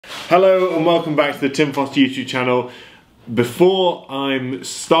Hello and welcome back to the Tim Foster YouTube channel. Before I'm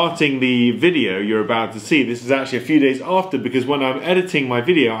starting the video you're about to see, this is actually a few days after, because when I'm editing my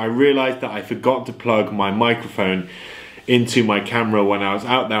video I realised that I forgot to plug my microphone into my camera when I was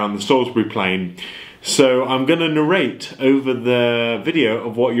out there on the Salisbury plain. So I'm going to narrate over the video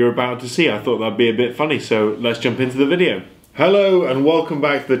of what you're about to see. I thought that'd be a bit funny, so let's jump into the video. Hello and welcome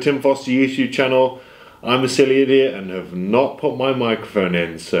back to the Tim Foster YouTube channel. I'm a silly idiot and have not put my microphone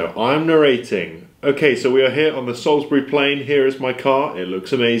in, so I'm narrating. Okay, so we are here on the Salisbury plain. Here is my car. It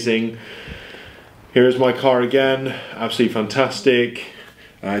looks amazing. Here is my car again. Absolutely fantastic.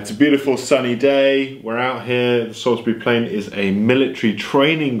 It's a beautiful sunny day. We're out here. The Salisbury plain is a military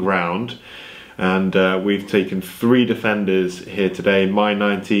training ground, and we've taken 3 defenders here today. My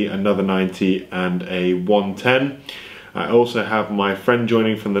 90, another 90, and a 110. I also have my friend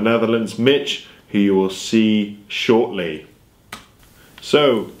joining from the Netherlands, Mitch, who you will see shortly.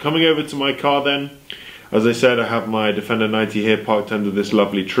 So, coming over to my car then, as I said, I have my Defender 90 here parked under this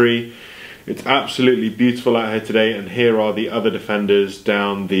lovely tree. It's absolutely beautiful out here today, and here are the other Defenders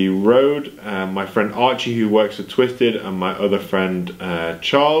down the road. My friend Archie, who works for Twisted, and my other friend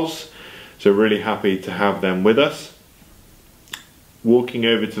Charles. So really happy to have them with us. Walking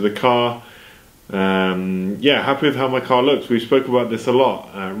over to the car. Yeah, happy with how my car looks. We spoke about this a lot.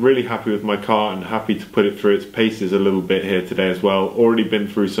 Really happy with my car and happy to put it through its paces a little bit here today as well. Already been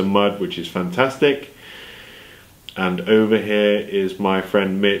through some mud, which is fantastic. And over here is my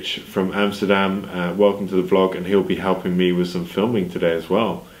friend Mitch from Amsterdam. Welcome to the vlog, and he'll be helping me with some filming today as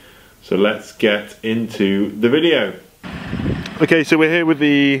well. So let's get into the video. Okay, so we're here with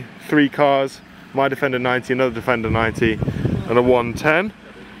the 3 cars. My Defender 90, another Defender 90, and a 110.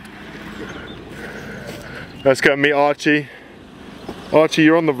 Let's go and meet Archie. Archie,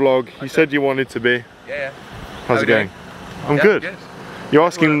 you're on the vlog. You said you wanted to be. Yeah. How's it going? I'm good. You're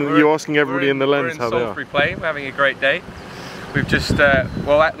asking everybody in the lens how they are. We're in Salisbury Plain. We're having a great day. We've just,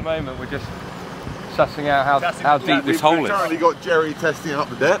 well, at the moment we're just sussing out how deep this hole is. We've currently got Jerry testing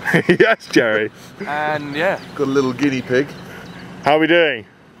out the depth. Yes, Jerry. And yeah, got a little guinea pig. How are we doing?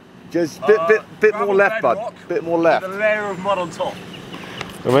 Just bit more left, bud. Bit more left. With a layer of mud on top.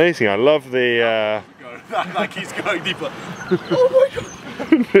 Amazing. I love the. Like he's going deeper. Oh my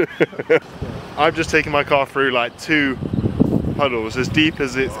god! I've just taken my car through like 2 puddles, as deep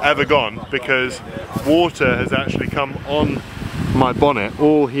as it's ever gone, because water has actually come on my bonnet,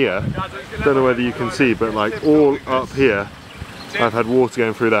 all here. Don't know whether you can see, but like all up here, I've had water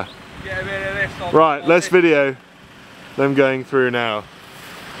going through there. Right, let's video them going through now.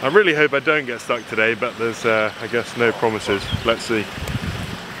 I really hope I don't get stuck today, but there's, I guess, no promises. Let's see.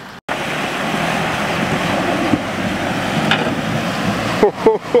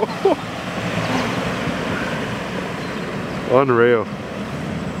 Unreal.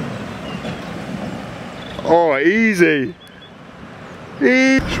 Oh, easy.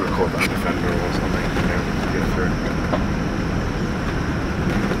 Should record that Defender or something to get through.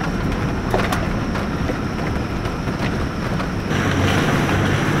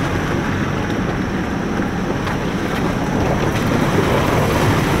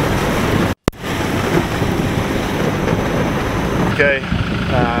 Okay,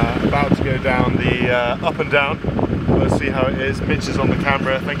 about to go down the up and down. Let's see how it is. Mitch is on the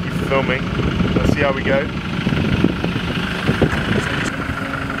camera. Thank you for filming. Let's see how we go.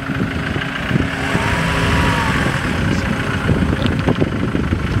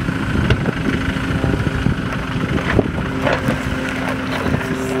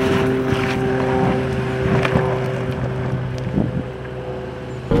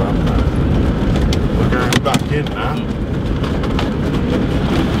 We're going back in now.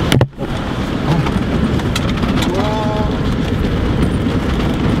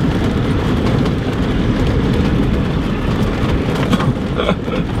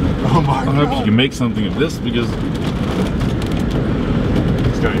 I hope you can make something of this, because it's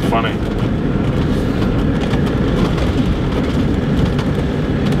going to be funny.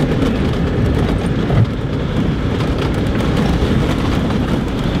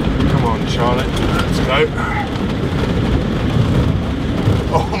 Come on, Charlotte, let's go.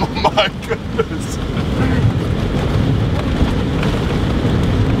 Oh my goodness!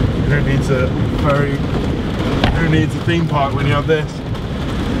 Who needs a theme park when you have this?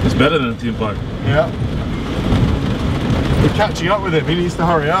 it's better than a theme park. Yeah. We're catching up with him, he needs to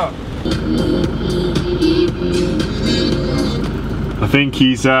hurry up. I think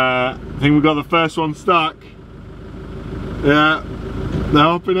he's, I think we got the first one stuck. Yeah, they're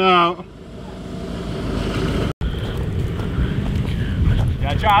hopping out.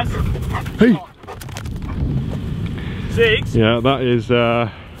 Yeah, Chaz. Hey. 6. Yeah, that is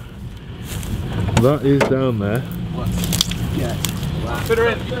That is down there. Yeah. Put her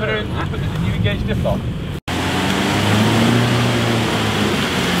in. You engage diff lock.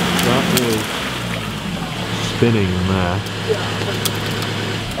 That is spinning in there.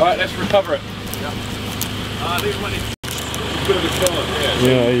 Alright, let's recover it.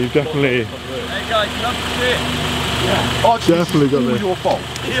 Yeah, you've definitely. Hey guys, you love to see it. Definitely got this. Your fault.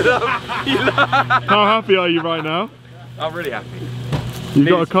 How happy are you right now? I'm really happy. You've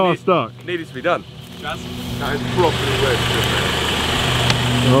got a car stuck. Needed to be done. That is properly registered.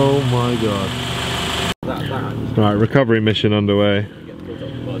 Oh my god. Right, recovery mission underway.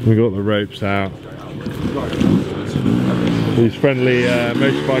 We got the ropes out. These friendly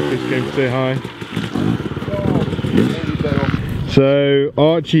motorbikers came to say hi. So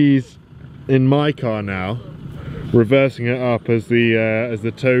Archie's in my car now, reversing it up as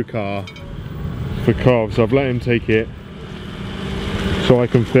the tow car for Cov. So I've let him take it so I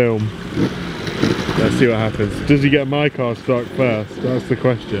can film. Let's see what happens. Does he get my car stuck first? That's the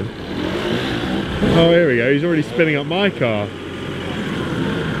question. Oh, here we go. He's already spinning up my car.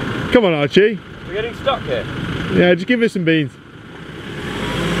 Come on, Archie. We're getting stuck here. Yeah, just give us some beans.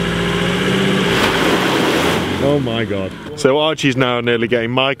 Oh my god. So Archie's now nearly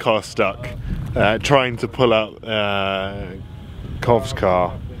getting my car stuck, trying to pull up Cov's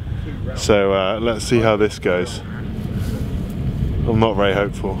car. So let's see how this goes. I'm not very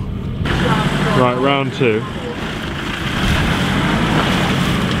hopeful. Right, round two.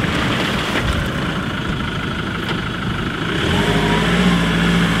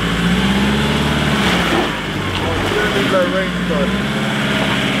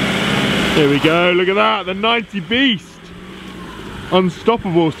 Here we go, look at that, the 90 beast.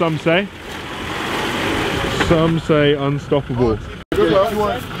 Unstoppable, some say. Some say unstoppable. Good luck.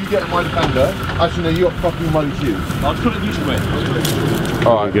 You get my Defender. Actually, no, you got fucking money too. I'll put it used to it.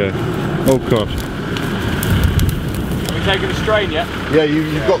 Alright, go. Oh god. Are we taking the strain yet? Yeah,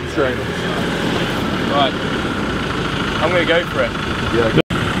 you've got the strain. Right. I'm going to go for it. Yeah.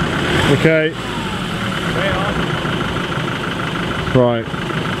 Okay. Right.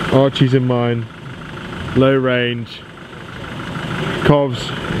 Archie's in mine. Low range. Cov's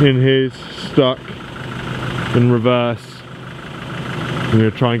in his, stuck in reverse. I'm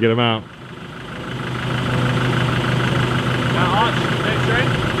going to try and get him out. Now Arch, next strain.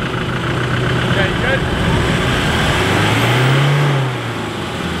 Okay, good.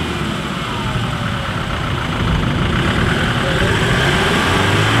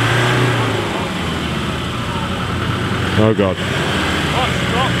 Oh god.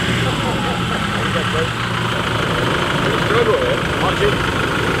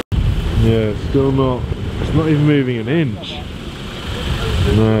 Yeah, still not. It's not even moving an inch.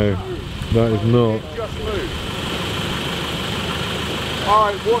 No, that is not.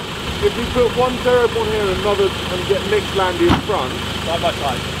 Alright, what if we put one turbo on here and another and get mixed landy in front? Side by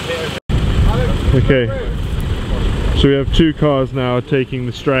side. Okay. So we have two cars now taking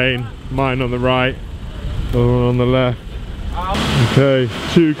the strain. Mine on the right, the other one on the left. Okay,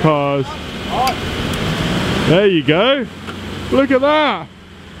 two cars. There you go. Look at that.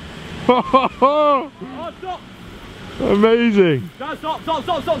 Amazing. Stop.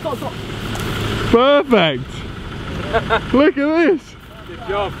 Perfect. Look at this. Good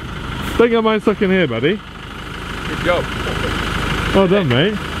job. Don't get mine stuck in here, buddy. Good job. Well done,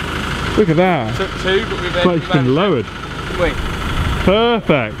 mate. Look at that. Took two, but we've It's like it's been lowered. Wait.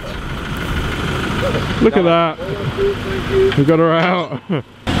 Perfect. Look at that. We got her out.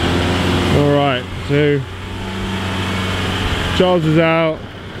 Alright, so Charles is out.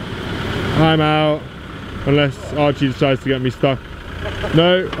 I'm out. Unless Archie decides to get me stuck.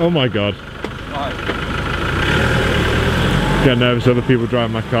 No, oh my god. Get nervous other people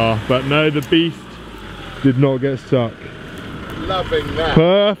driving my car. But no, the beast did not get stuck. Loving that.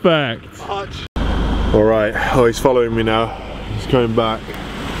 Perfect. Alright, oh he's following me now. He's coming back.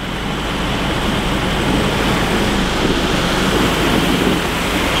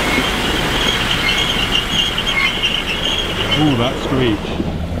 Ooh, that screech.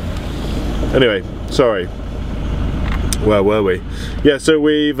 Anyway, sorry. Where were we? Yeah, so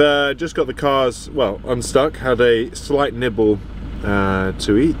we've just got the cars, well, unstuck, had a slight nibble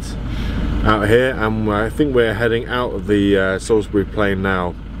to eat out here, and I think we're heading out of the Salisbury Plain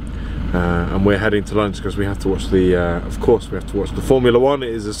now. And we're heading to lunch because we have to watch the, of course, we have to watch the Formula 1. It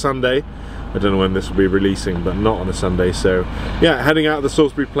is a Sunday. I don't know when this will be releasing, but not on a Sunday. So, yeah, heading out of the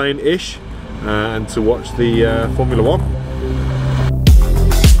Salisbury Plain-ish and to watch the Formula 1.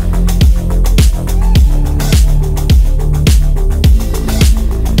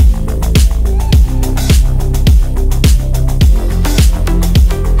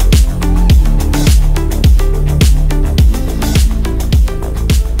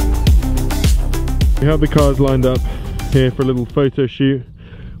 We have the cars lined up here for a little photo shoot.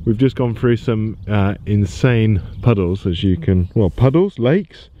 We've just gone through some insane puddles, as you can, well, puddles,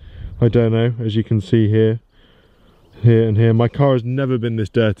 lakes? I don't know, as you can see here. Here and here. My car has never been this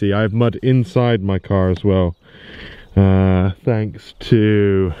dirty. I have mud inside my car as well. Thanks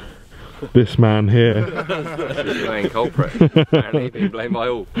to this man here. The main culprit. Apparently being blamed by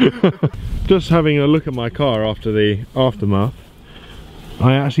all. Just having a look at my car after the aftermath.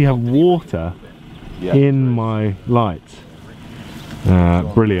 I actually have water in my lights.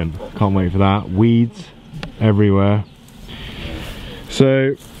 Brilliant. Can't wait for that. Weeds everywhere.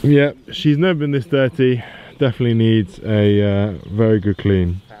 So yeah, she's never been this dirty. Definitely needs a very good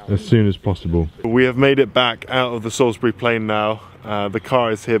clean as soon as possible. We have made it back out of the Salisbury Plain now. The car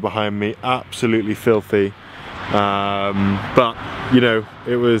is here behind me, absolutely filthy. But you know,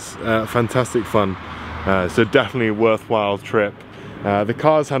 it was fantastic fun. So definitely a worthwhile trip. The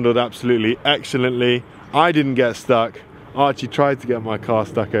car's handled absolutely excellently. I didn't get stuck. Archie tried to get my car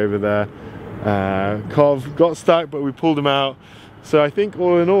stuck over there. Cov got stuck, but we pulled him out. So I think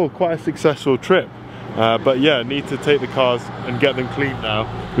all in all, quite a successful trip. But yeah, need to take the cars and get them cleaned now,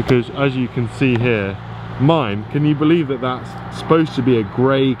 because as you can see here, mine, can you believe that that's supposed to be a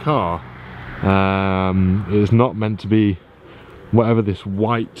grey car? It is not meant to be whatever this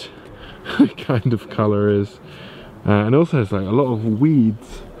white kind of colour is. And also there's like a lot of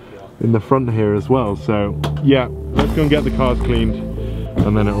weeds in the front here as well. So yeah, let's go and get the cars cleaned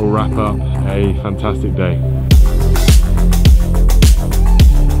and then it will wrap up a fantastic day.